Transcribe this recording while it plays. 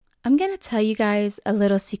I'm gonna tell you guys a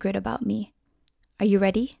little secret about me. Are you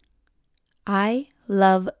ready? I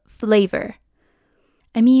love flavor.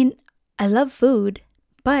 I mean, I love food,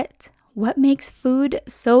 but what makes food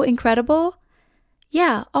so incredible?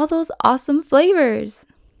 Yeah, all those awesome flavors.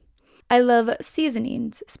 I love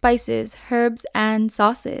seasonings, spices, herbs, and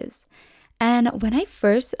sauces. And when I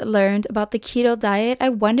first learned about the keto diet, I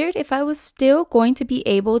wondered if I was still going to be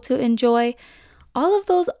able to enjoy all of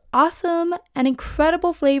those awesome and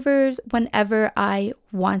incredible flavors whenever I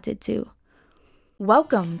wanted to.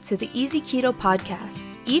 Welcome to the Easy Keto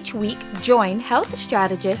Podcast. Each week, join health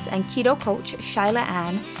strategist and keto coach Shyla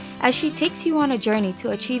Ann as she takes you on a journey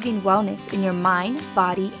to achieving wellness in your mind,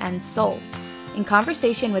 body, and soul. In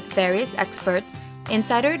conversation with various experts,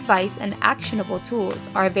 insider advice and actionable tools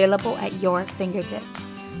are available at your fingertips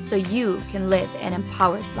so you can live an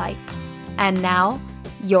empowered life. And now,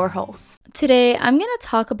 your host. Today, I'm going to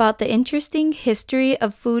talk about the interesting history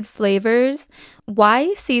of food flavors,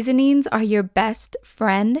 why seasonings are your best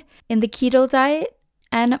friend in the keto diet,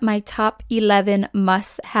 and my top 11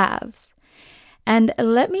 must-haves. And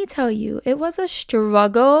let me tell you, it was a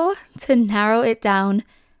struggle to narrow it down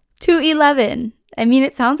to 11. I mean,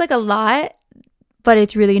 it sounds like a lot, but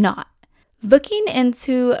it's really not. Looking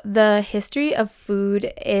into the history of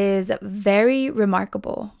food is very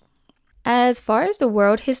remarkable. As far as the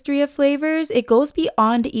world history of flavors, it goes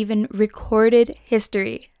beyond even recorded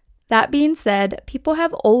history. That being said, people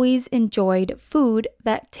have always enjoyed food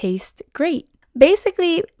that tastes great.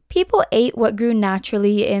 Basically, people ate what grew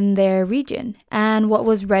naturally in their region and what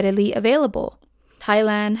was readily available.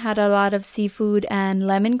 Thailand had a lot of seafood and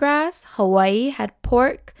lemongrass. Hawaii had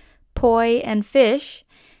pork, poi, and fish.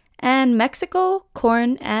 And Mexico,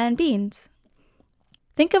 corn and beans.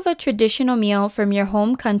 Think of a traditional meal from your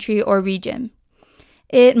home country or region.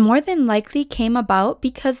 It more than likely came about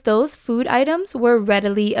because those food items were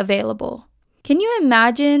readily available. Can you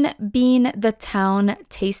imagine being the town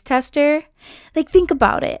taste tester? Think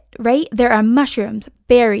about it, right? There are mushrooms,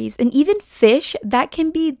 berries, and even fish that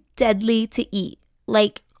can be deadly to eat.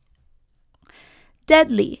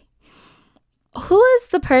 Deadly. Who is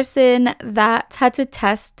the person that had to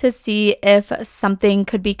test to see if something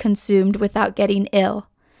could be consumed without getting ill?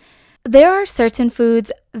 There are certain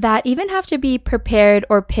foods that even have to be prepared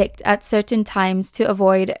or picked at certain times to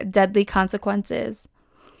avoid deadly consequences.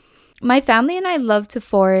 My family and I love to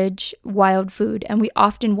forage wild food, and we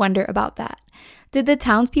often wonder about that. Did the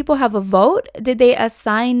townspeople have a vote? Did they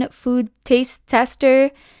assign food taste tester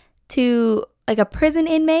to a prison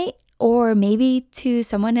inmate? Or maybe to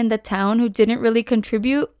someone in the town who didn't really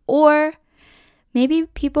contribute? Or maybe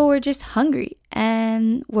people were just hungry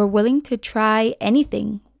and were willing to try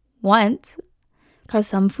anything once, because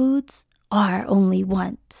some foods are only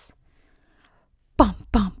once. Bum,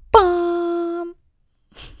 bum, bum.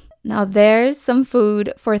 Now there's some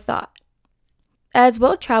food for thought. As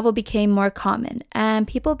world travel became more common and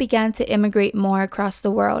people began to immigrate more across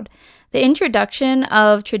the world, the introduction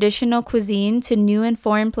of traditional cuisine to new and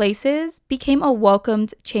foreign places became a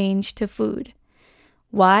welcomed change to food.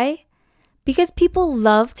 Why? Because people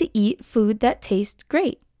love to eat food that tastes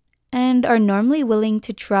great and are normally willing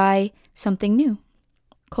to try something new.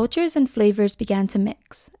 Cultures and flavors began to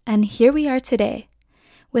mix, and here we are today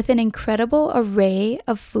with an incredible array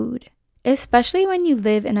of food, especially when you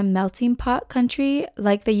live in a melting pot country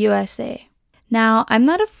like the USA. Now, I'm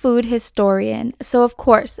not a food historian, so of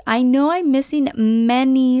course, I know I'm missing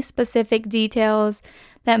many specific details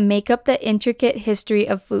that make up the intricate history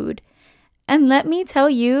of food. And let me tell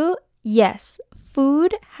you, yes,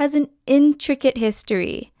 food has an intricate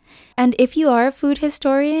history. And if you are a food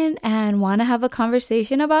historian and want to have a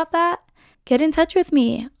conversation about that, get in touch with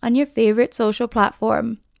me on your favorite social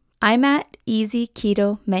platform. I'm at Easy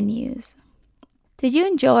Keto Menus. Did you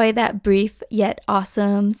enjoy that brief yet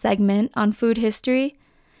awesome segment on food history?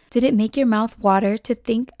 Did it make your mouth water to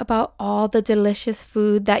think about all the delicious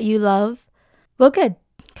food that you love? Well, good,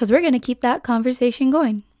 because we're going to keep that conversation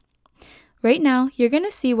going. Right now, you're going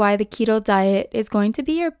to see why the keto diet is going to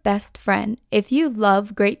be your best friend if you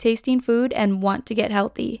love great tasting food and want to get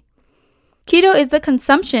healthy. Keto is the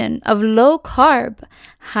consumption of low carb,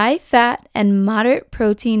 high fat, and moderate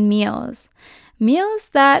protein meals. Meals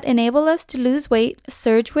that enable us to lose weight,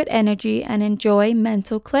 surge with energy, and enjoy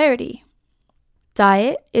mental clarity.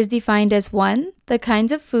 Diet is defined as 1, the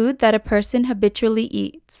kinds of food that a person habitually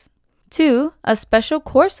eats. 2, a special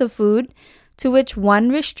course of food to which one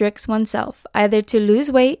restricts oneself, either to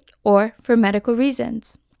lose weight or for medical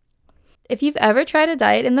reasons. If you've ever tried a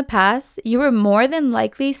diet in the past, you were more than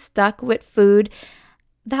likely stuck with food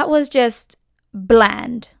that was just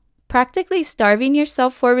bland, practically starving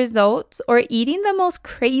yourself for results or eating the most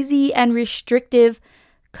crazy and restrictive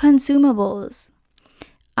consumables,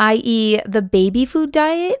 i.e., the baby food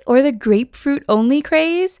diet or the grapefruit only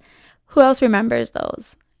craze. Who else remembers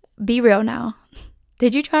those? Be real now.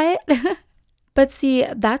 Did you try it? But see,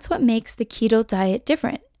 that's what makes the keto diet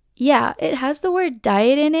different. Yeah, it has the word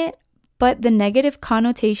diet in it, but the negative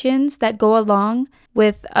connotations that go along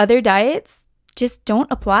with other diets just don't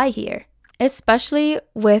apply here. Especially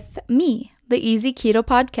with me, the Easy Keto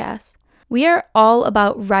Podcast. We are all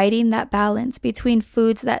about riding that balance between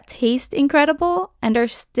foods that taste incredible and are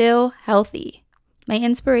still healthy. My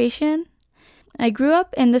inspiration? I grew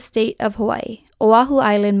up in the state of Hawaii, Oahu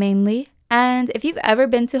Island mainly, and if you've ever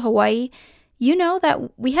been to Hawaii, you know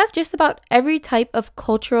that we have just about every type of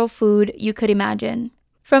cultural food you could imagine.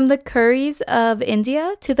 From the curries of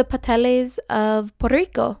India to the pateles of Puerto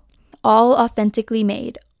Rico, all authentically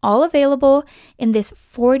made, all available in this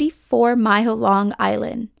 44-mile-long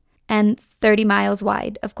island and 30 miles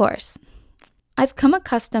wide, of course. I've come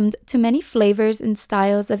accustomed to many flavors and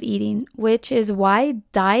styles of eating, which is why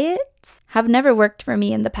diets have never worked for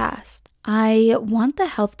me in the past. I want the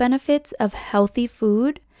health benefits of healthy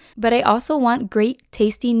food, but I also want great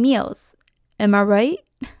tasting meals. Am I right?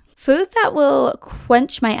 Food that will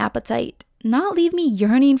quench my appetite, not leave me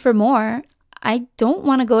yearning for more. I don't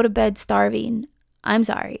want to go to bed starving. I'm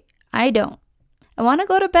sorry, I don't. I want to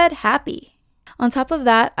go to bed happy. On top of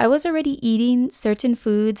that, I was already eating certain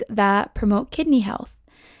foods that promote kidney health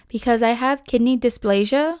because I have kidney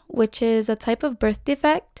dysplasia, which is a type of birth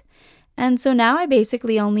defect, and so now I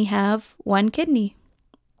basically only have one kidney.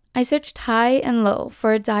 I searched high and low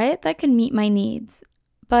for a diet that could meet my needs,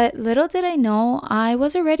 but little did I know I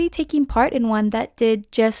was already taking part in one that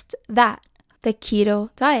did just that, the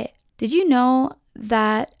keto diet. Did you know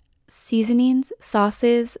that seasonings,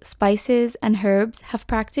 sauces, spices, and herbs have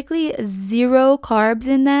practically 0 carbs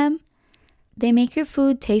in them? They make your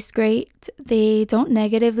food taste great, they don't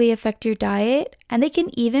negatively affect your diet, and they can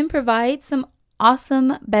even provide some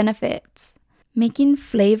awesome benefits, making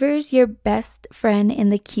flavors your best friend in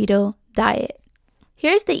the keto diet.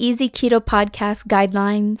 Here's the Easy Keto Podcast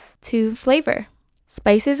guidelines to flavor.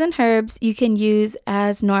 Spices and herbs you can use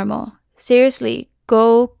as normal. Seriously,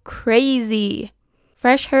 go crazy.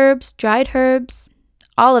 Fresh herbs, dried herbs,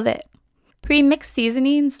 all of it. Pre-mixed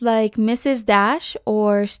seasonings like Mrs. Dash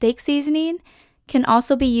or steak seasoning can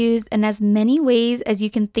also be used in as many ways as you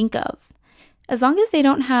can think of, as long as they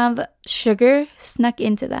don't have sugar snuck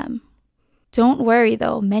into them. Don't worry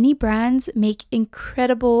though, many brands make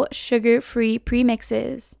incredible sugar-free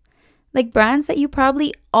premixes, like brands that you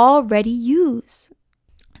probably already use.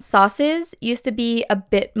 Sauces used to be a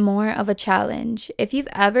bit more of a challenge. If you've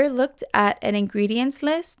ever looked at an ingredients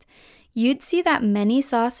list, you'd see that many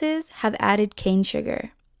sauces have added cane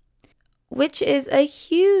sugar, which is a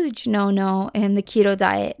huge no-no in the keto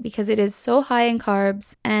diet because it is so high in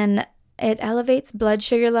carbs and it elevates blood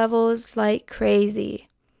sugar levels like crazy.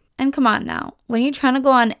 And come on now, when you're trying to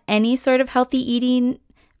go on any sort of healthy eating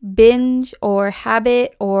binge or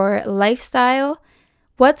habit or lifestyle,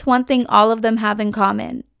 what's one thing all of them have in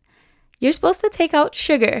common? You're supposed to take out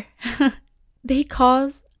sugar. They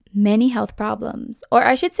cause many health problems, or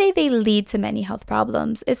I should say they lead to many health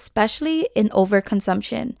problems, especially in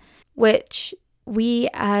overconsumption, which we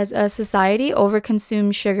as a society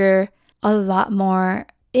overconsume sugar a lot more.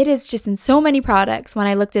 It is just in so many products. When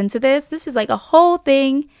I looked into this is like a whole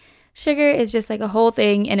thing. Sugar is just like a whole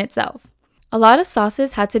thing in itself. A lot of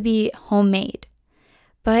sauces had to be homemade.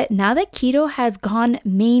 But now that keto has gone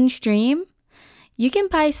mainstream, you can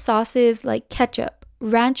buy sauces like ketchup,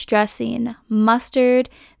 ranch dressing, mustard,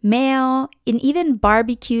 mayo, and even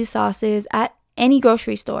barbecue sauces at any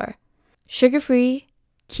grocery store. Sugar-free,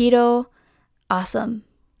 keto, awesome.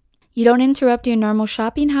 You don't interrupt your normal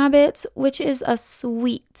shopping habits, which is a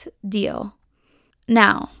sweet deal.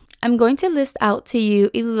 Now, I'm going to list out to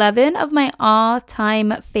you 11 of my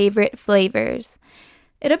all-time favorite flavors.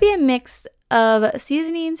 It'll be a mix of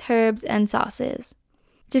seasonings, herbs, and sauces.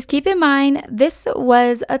 Just keep in mind, this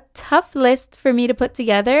was a tough list for me to put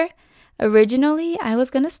together. Originally, I was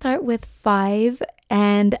going to start with 5,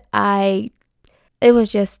 and it was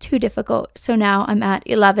just too difficult. So now I'm at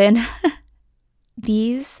 11.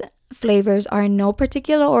 These flavors are in no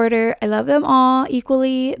particular order. I love them all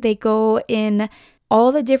equally. They go in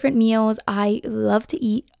all the different meals I love to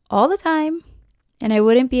eat all the time, and I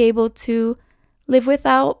wouldn't be able to live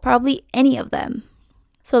without probably any of them.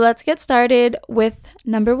 So let's get started with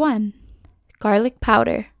number 1, garlic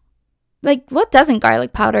powder. Like, what doesn't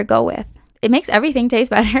garlic powder go with? It makes everything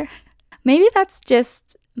taste better. Maybe that's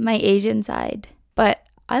just my Asian side, but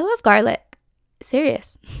I love garlic.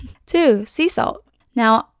 Serious. 2, sea salt.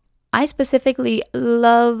 Now, I specifically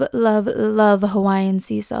love Hawaiian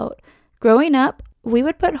sea salt. Growing up, we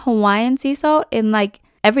would put Hawaiian sea salt in like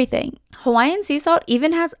everything. Hawaiian sea salt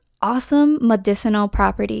even has awesome medicinal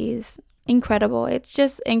properties. Incredible. It's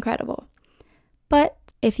just incredible. But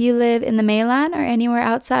if you live in the mainland or anywhere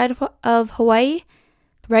outside of Hawaii,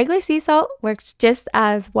 regular sea salt works just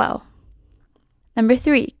as well. Number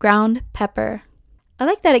 3, ground pepper. I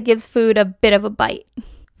like that it gives food a bit of a bite.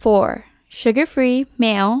 4, sugar-free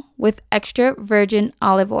mayo with extra virgin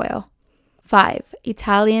olive oil. 5,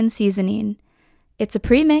 Italian seasoning. It's a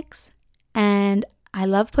premix, and I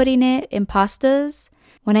love putting it in pastas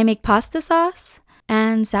when I make pasta sauce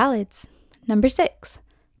and salads. Number 6,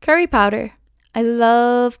 curry powder. I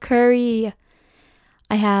love curry.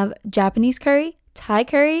 I have Japanese curry, Thai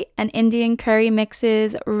curry, and Indian curry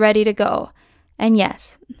mixes ready to go. And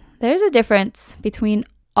yes, there's a difference between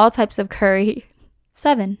all types of curry.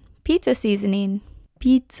 7, pizza seasoning.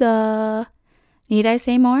 Pizza. Need I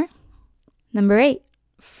say more? Number 8,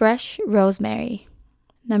 fresh rosemary.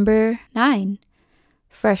 Number 9,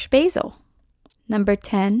 fresh basil. Number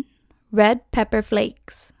 10, red pepper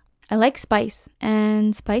flakes. I like spice,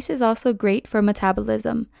 and spice is also great for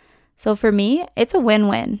metabolism. So for me, it's a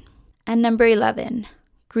win-win. And number 11,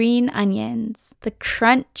 green onions. The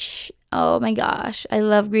crunch. Oh my gosh, I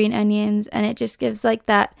love green onions, and it just gives like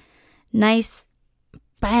that nice,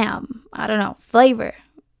 flavor.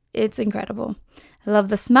 It's incredible. I love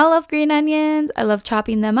the smell of green onions. I love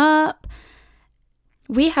chopping them up.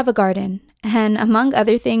 We have a garden, and among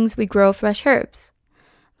other things, we grow fresh herbs,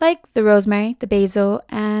 like the rosemary, the basil,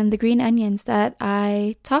 and the green onions that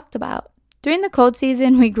I talked about. During the cold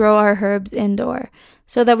season, we grow our herbs indoor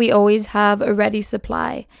so that we always have a ready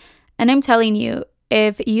supply. And I'm telling you,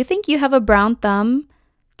 if you think you have a brown thumb,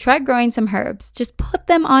 try growing some herbs. Just put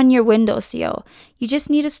them on your windowsill. You just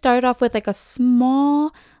need to start off with like a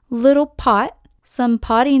small little pot, some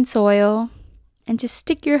potting soil, and just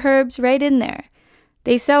stick your herbs right in there.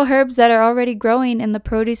 They sell herbs that are already growing in the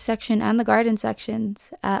produce section and the garden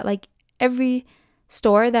sections at like every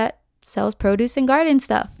store that sells produce and garden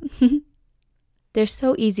stuff. They're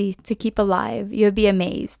so easy to keep alive. You'll be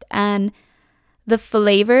amazed. And the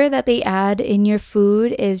flavor that they add in your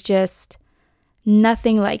food is just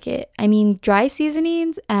nothing like it. I mean, dry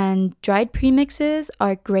seasonings and dried premixes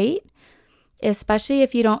are great, especially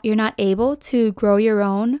if you're not able to grow your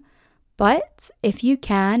own. But if you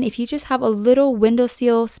just have a little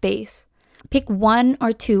windowsill space, pick 1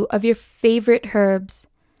 or 2 of your favorite herbs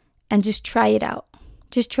and just try it out.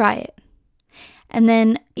 Just try it. And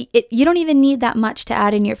then you don't even need that much to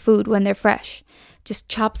add in your food when they're fresh. Just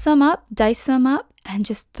chop some up, dice some up, and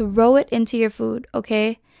just throw it into your food,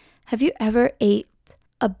 okay? Have you ever ate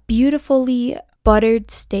a beautifully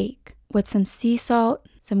buttered steak with some sea salt,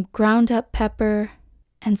 some ground up pepper,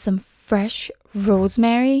 and some fresh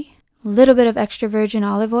rosemary? A little bit of extra virgin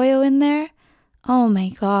olive oil in there? Oh my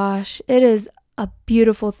gosh, it is a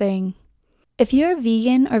beautiful thing. If you're a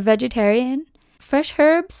vegan or vegetarian, fresh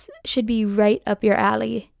herbs should be right up your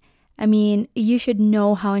alley. I mean, you should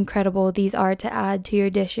know how incredible these are to add to your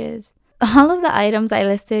dishes. All of the items I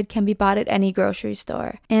listed can be bought at any grocery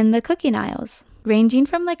store in the cooking aisles, ranging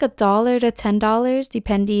from like $1 to $10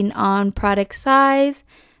 depending on product size,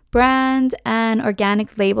 brand, and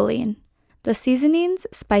organic labeling. The seasonings,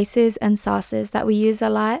 spices, and sauces that we use a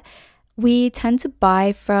lot, we tend to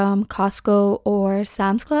buy from Costco or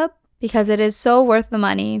Sam's Club because it is so worth the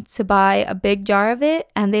money to buy a big jar of it,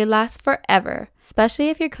 and they last forever, especially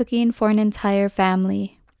if you're cooking for an entire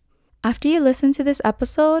family. After you listen to this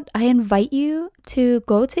episode, I invite you to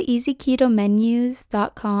go to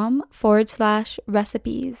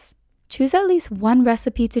easyketomenus.com/recipes. Choose at least one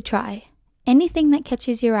recipe to try, anything that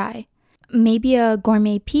catches your eye. Maybe a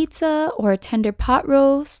gourmet pizza or a tender pot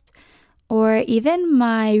roast, or even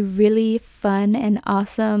my really fun and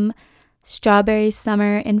awesome strawberry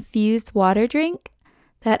summer infused water drink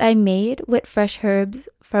that I made with fresh herbs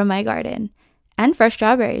from my garden and fresh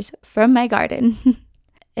strawberries from my garden.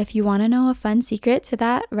 If you want to know a fun secret to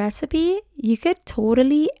that recipe, you could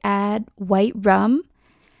totally add white rum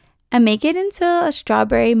and make it into a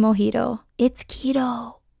strawberry mojito. It's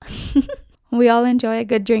keto. We all enjoy a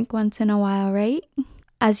good drink once in a while, right?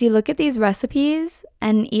 As you look at these recipes,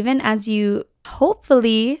 and even as you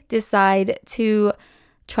hopefully decide to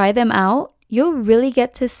try them out, you'll really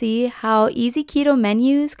get to see how Easy Keto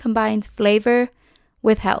Menus combines flavor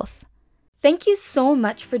with health. Thank you so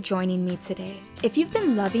much for joining me today. If you've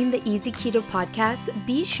been loving the Easy Keto podcast,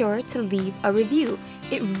 be sure to leave a review.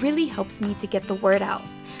 It really helps me to get the word out.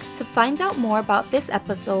 To find out more about this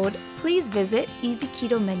episode, please visit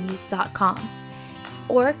easyketomenus.com.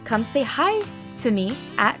 Or come say hi to me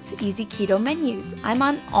at Easy Keto Menus. I'm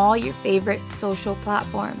on all your favorite social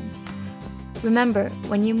platforms. Remember,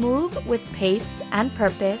 when you move with pace and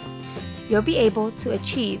purpose, you'll be able to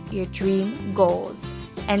achieve your dream goals.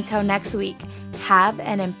 Until next week, have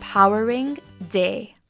an empowering day.